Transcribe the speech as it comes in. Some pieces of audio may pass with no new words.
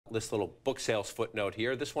this little book sales footnote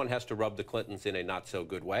here. This one has to rub the Clintons in a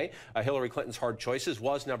not-so-good way. Hillary Clinton's Hard Choices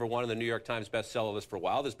was #1 on the New York Times bestseller list for a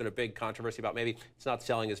while. There's been a big controversy about maybe it's not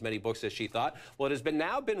selling as many books as she thought. Well, it has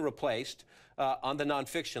now been replaced on the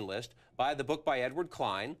nonfiction list by the book by Edward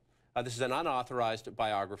Klein. This is an unauthorized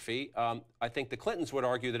biography. I think the Clintons would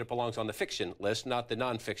argue that it belongs on the fiction list, not the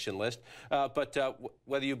nonfiction list. But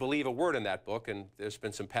whether you believe a word in that book, and there's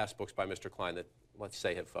been some past books by Mr. Klein that, let's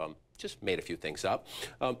say, have just made a few things up,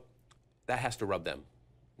 that has to rub them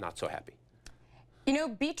not so happy. You know,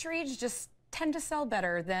 beach reads just tend to sell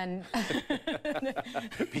better than...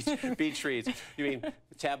 beach reads. You mean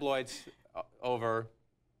tabloids over...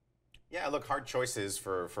 Yeah, look, Hard Choices,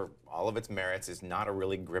 for all of its merits, is not a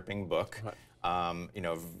really gripping book. Right. You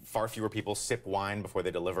know, far fewer people sip wine before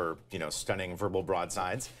they deliver, you know, stunning verbal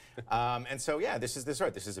broadsides. And so, yeah, this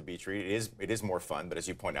is a beach read. It is more fun, but as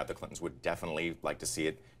you point out, the Clintons would definitely like to see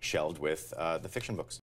it shelved with the fiction books.